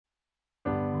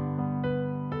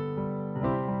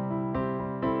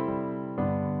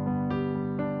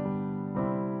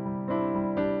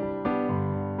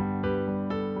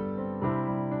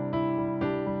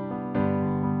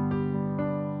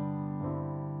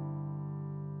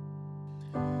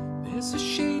There's a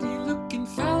shady looking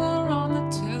fella on the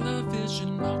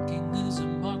television mocking as a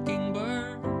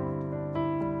mockingbird.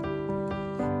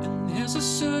 And there's a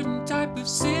certain type of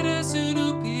citizen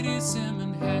who pities him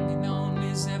and hanging on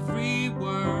his every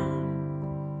word.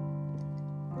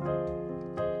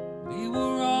 We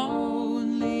were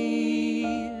only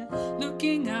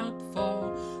looking out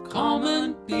for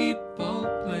common people,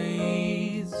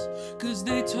 please, 'cause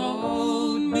they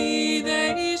told me,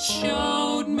 they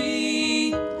showed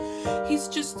me, he's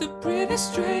just a pretty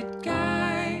straight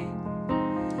guy,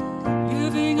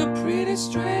 living a pretty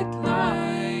straight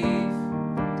life.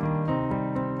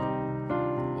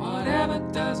 Whatever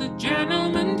does a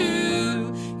gentleman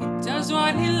do, he does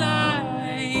what he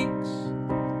likes.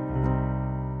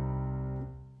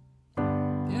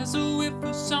 There's a whiff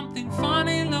of something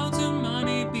funny, loads of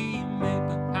money being made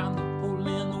behind the hole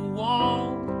in the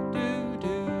wall.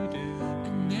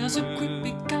 And there's a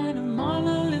creepy kind of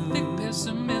monolithic,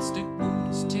 pessimistic mood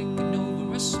is taking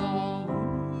over us all.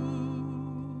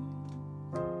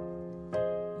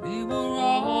 They were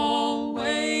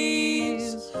always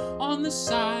on the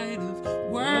side of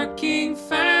working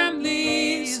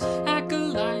families,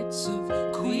 acolytes of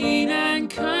Queen and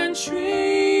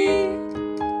country.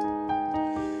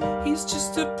 He's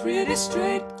just a pretty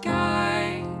straight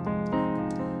guy,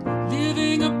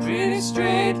 living a pretty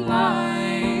straight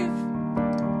life.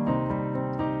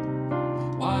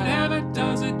 Whatever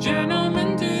does a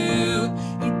gentleman do,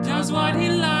 he does what he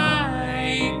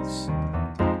likes.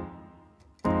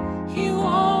 He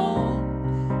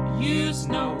won't use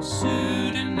no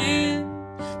pseudonym.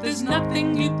 There's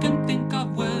nothing you can think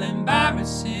of will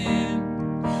embarrass him.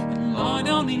 And Lord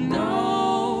only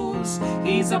knows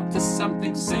he's up to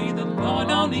something. Say the Lord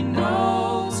only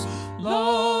knows.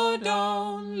 Lord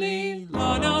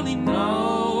only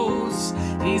knows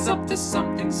he's up to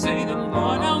something. Say the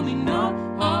Lord only knows.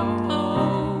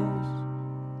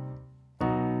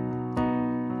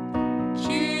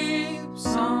 Chips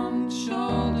on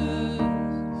shoulders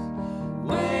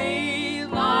weigh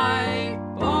like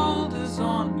boulders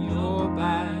on your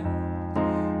back.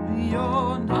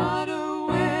 You're not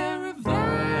aware of that.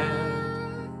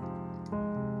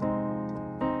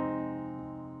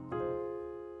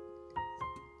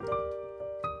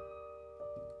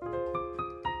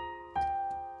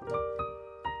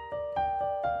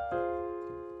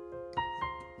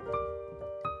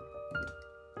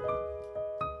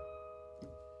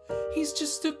 He's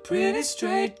just a pretty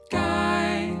straight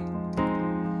guy,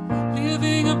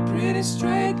 living a pretty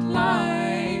straight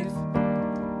life.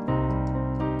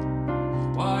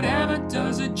 Whatever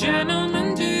does a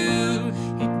gentleman do,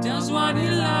 he does what he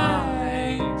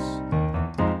likes.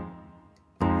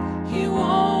 He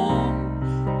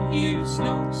won't use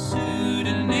no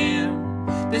pseudonym.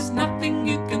 There's nothing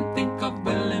you can think of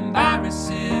will embarrass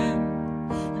him.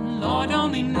 And Lord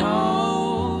only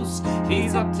knows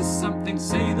he's up to something.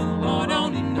 Say the Lord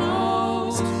only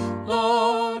knows.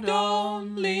 Lord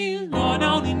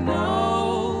only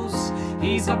knows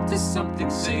he's up to something.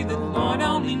 Say the Lord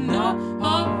only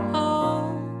knows.